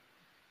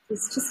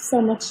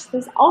so much.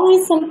 There's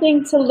always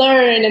something to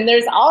learn, and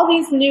there's all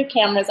these new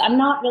cameras. I'm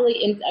not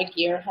really a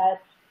gearhead.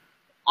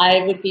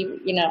 I would be,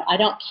 you know, I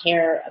don't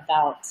care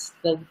about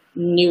the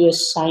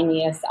newest,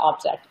 shiniest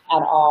object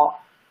at all,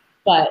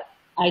 but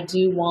I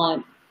do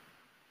want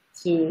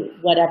to,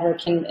 whatever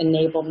can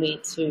enable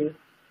me to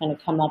kind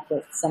of come up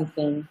with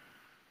something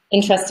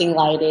interesting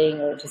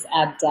lighting or just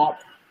add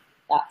depth.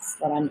 That's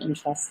what I'm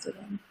interested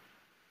in.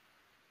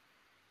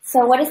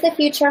 So what does the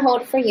future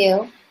hold for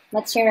you?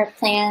 What's your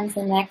plans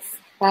in the next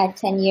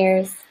 5-10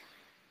 years?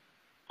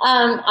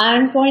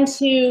 I'm going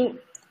to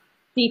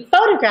be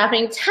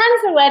photographing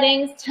tons of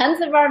weddings,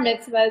 tons of bar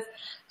mitzvahs,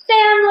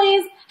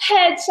 families,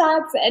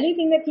 headshots,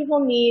 anything that people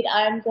need.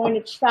 I'm going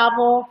to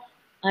travel.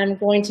 I'm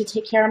going to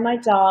take care of my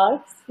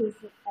dogs. I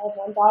have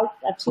one dog.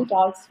 I have 2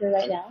 dogs here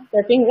right now.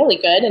 They're being really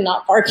good and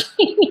not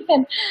barking.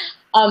 And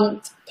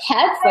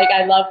pets, like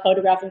I love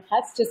photographing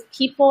pets, just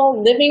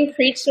people, living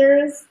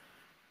creatures.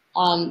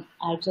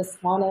 I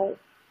just want to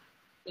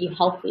be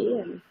healthy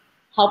and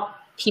help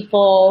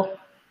people,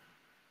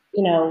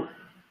 you know,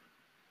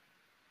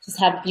 just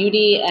have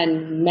beauty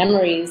and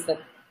memories, that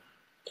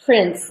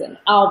prints and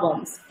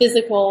albums,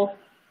 physical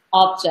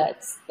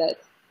objects that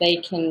they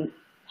can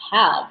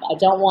have. I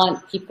don't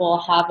want people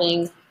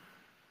having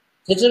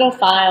digital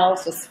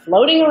files just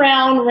floating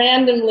around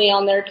randomly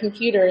on their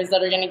computers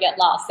that are going to get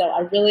lost. So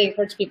I really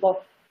encourage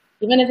people,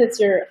 even if it's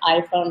your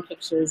iPhone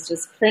pictures,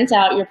 just print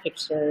out your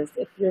pictures.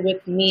 If you're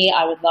with me,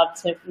 I would love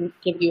to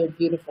give you a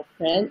beautiful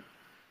print.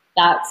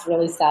 That's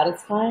really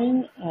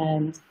satisfying.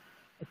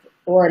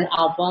 Or an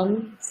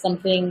album,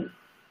 something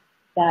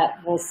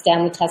that will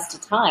stand the test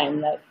of time,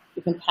 that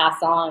you can pass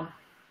on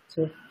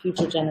to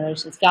future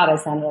generations. God, I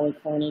sound really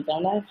corny,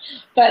 don't I?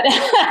 But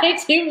I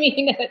do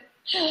mean it.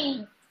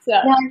 So.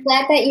 No, I'm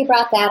glad that you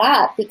brought that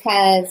up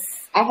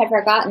because I had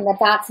forgotten that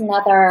that's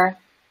another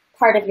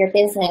part of your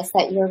business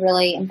that you're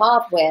really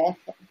involved with,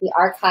 the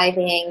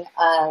archiving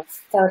of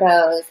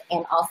photos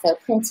and also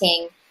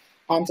printing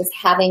and just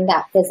having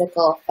that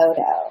physical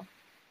photo.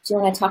 Do you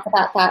want to talk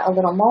about that a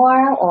little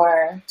more,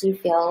 or do you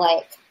feel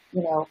like,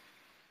 you know,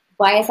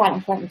 why is that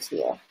important to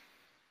you?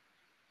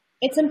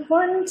 It's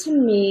important to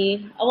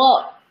me.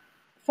 Well,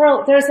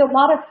 there's a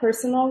lot of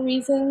personal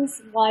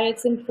reasons why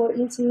it's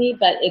important to me,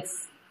 but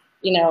it's,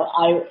 you know,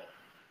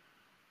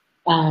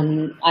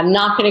 I'm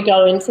not going to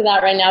go into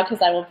that right now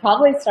because I will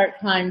probably start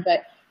crying,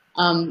 but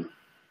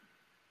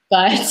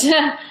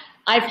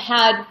I've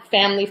had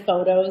family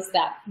photos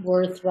that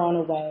were thrown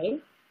away,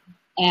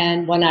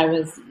 and when I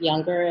was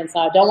younger, and so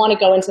I don't want to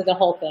go into the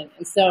whole thing.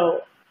 And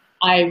so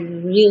I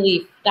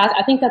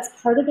think that's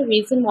part of the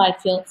reason why I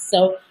feel it's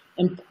so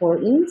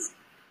important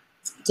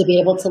to be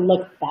able to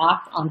look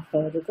back on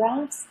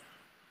photographs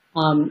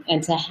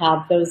and to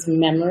have those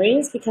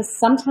memories, because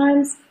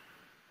sometimes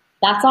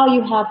that's all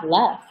you have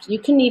left. You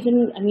can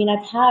even, I mean,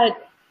 I've had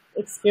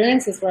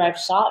experiences where I've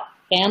shot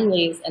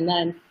families and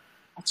then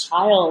a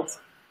child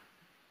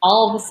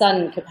all of a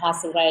sudden could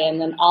pass away, and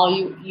then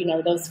you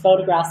know, those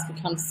photographs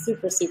become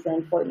super, super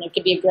important. It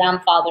could be a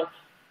grandfather.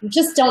 You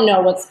just don't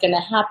know what's going to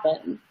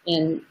happen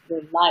in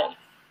your life.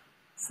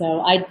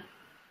 So I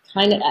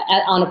kind of,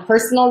 on a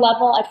personal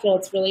level, I feel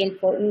it's really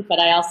important, but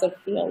I also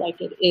feel like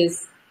it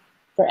is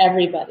for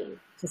everybody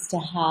just to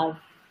have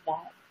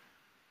that.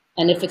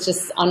 And if it's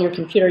just on your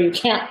computer, you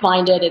can't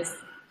find it, it's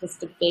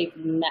just a big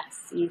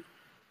mess.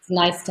 It's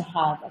nice to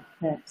have a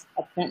print.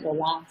 A print will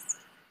last.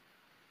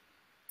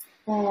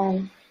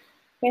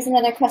 Here's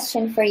another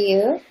question for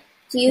you.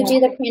 Do you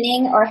do the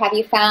printing, or have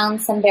you found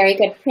some very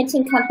good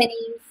printing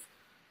companies?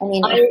 I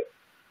mean,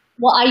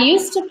 I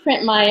used to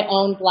print my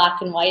own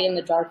black and white in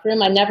the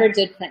darkroom. I never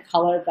did print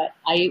color, but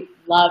I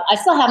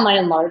still have my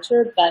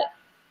enlarger, but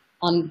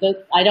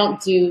I don't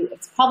do,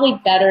 it's probably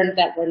better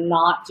that we're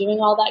not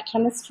doing all that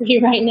chemistry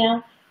right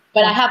now.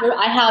 But I have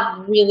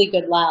really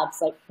good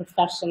labs, like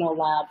professional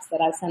labs, that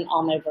I send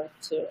all my work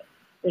to.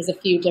 There's a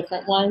few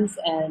different ones,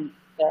 and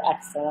they're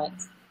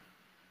excellent.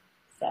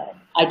 So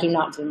I do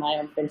not do my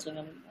own printing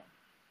anymore.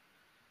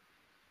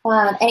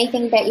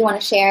 Anything that you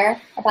want to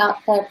share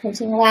about the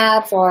printing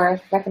labs or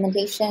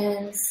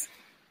recommendations?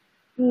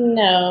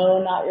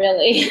 No, not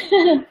really.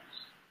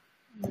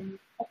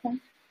 Okay.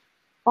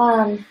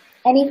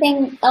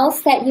 Anything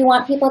else that you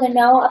want people to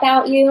know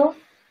about you?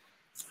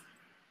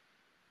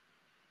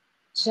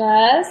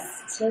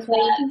 Just here's where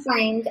you can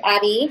find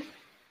Abby.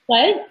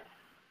 What?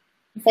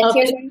 So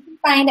here's where you can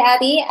find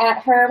Abby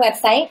at her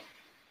website.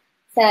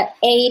 It's at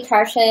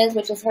Tarsches,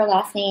 which is her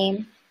last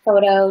name,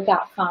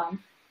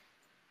 photo.com.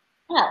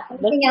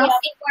 Anything else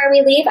before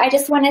we leave? I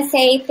just want to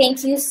say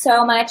thank you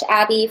so much,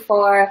 Abby,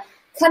 for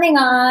coming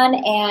on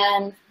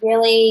and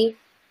really,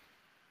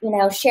 you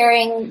know,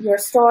 sharing your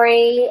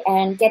story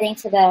and getting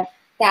to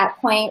that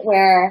point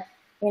where,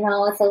 you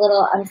know, it's a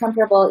little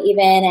uncomfortable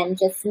even, and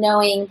just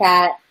knowing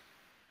that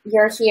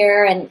you're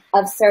here and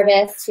of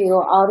service to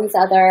all these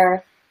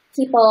other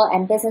people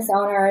and business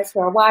owners who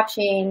are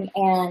watching.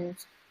 And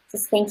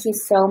just thank you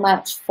so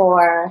much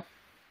for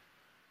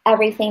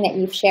everything that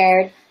you've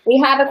shared. We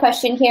have a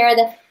question here,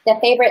 the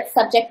favorite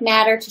subject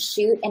matter to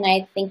shoot, and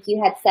I think you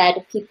had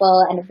said people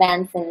and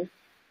events,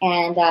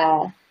 and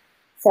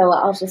so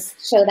I'll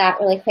just show that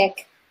really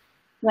quick.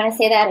 You want to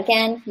say that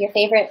again? Your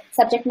favorite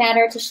subject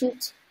matter to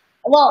shoot?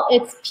 Well,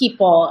 it's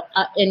people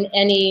in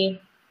any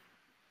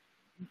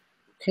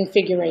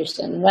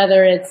configuration,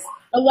 whether it's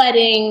a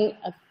wedding,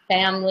 a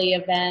family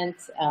event,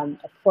 a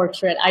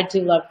portrait. I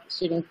do love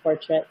shooting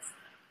portraits.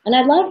 And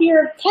I love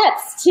your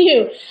pets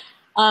too.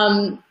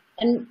 And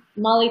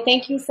Molly,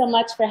 thank you so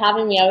much for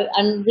having me.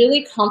 I'm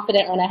really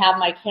confident when I have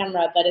my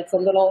camera, but it's a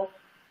little,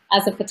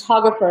 as a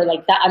photographer,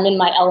 like that, I'm in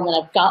my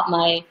element. I've got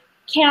my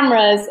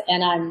cameras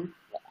and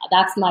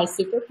that's my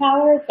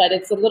superpower, but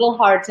it's a little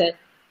hard to,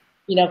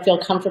 you know, feel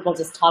comfortable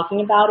just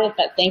talking about it.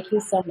 But thank you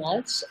so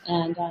much.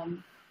 And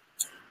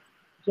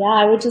yeah,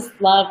 I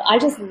just love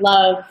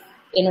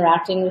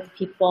interacting with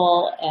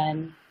people,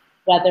 and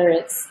whether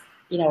it's,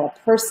 you know, a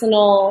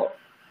personal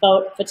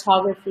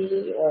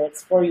photography or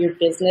it's for your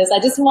business.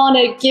 I just want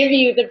to give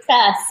you the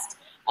best.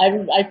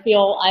 I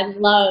feel I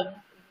love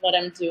what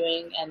I'm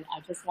doing, and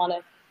I just want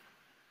to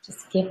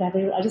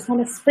I just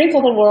want to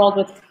sprinkle the world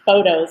with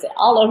photos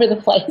all over the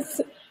place,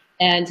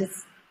 and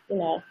just, you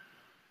know,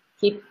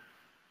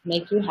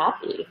 make you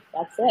happy.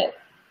 That's it.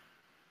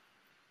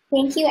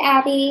 Thank you,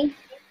 Abby.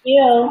 Thank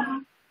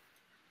you.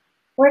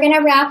 We're going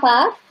to wrap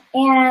up,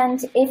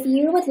 and if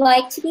you would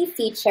like to be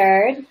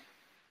featured,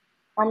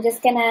 I'm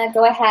just going to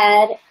go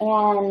ahead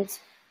and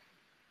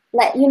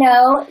let you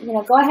know,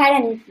 go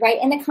ahead and write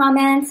in the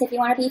comments if you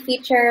want to be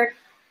featured.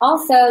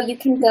 Also, you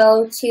can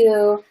go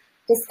to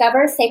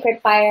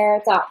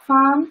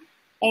discoversacredfire.com,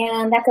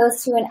 and that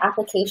goes to an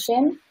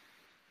application.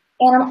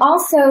 And I'm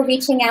also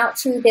reaching out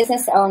to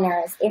business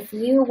owners. If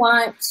you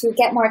want to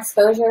get more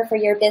exposure for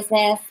your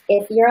business,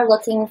 if you're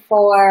looking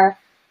for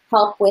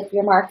help with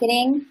your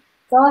marketing,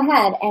 go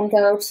ahead and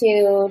go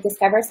to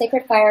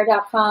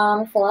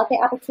discoversacredfire.com, fill out the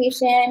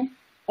application,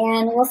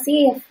 and we'll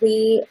see if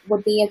we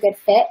would be a good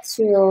fit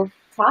to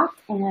talk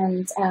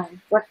and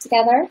work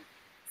together.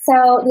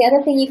 So the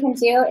other thing you can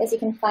do is you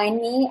can find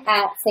me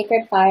at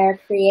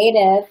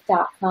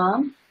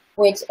sacredfirecreative.com,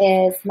 which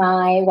is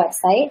my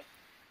website.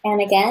 And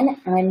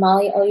again, I'm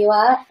Molly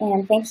Oyua,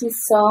 and thank you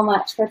so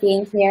much for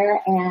being here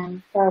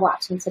and for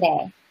watching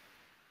today.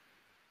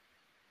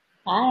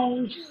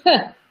 Bye.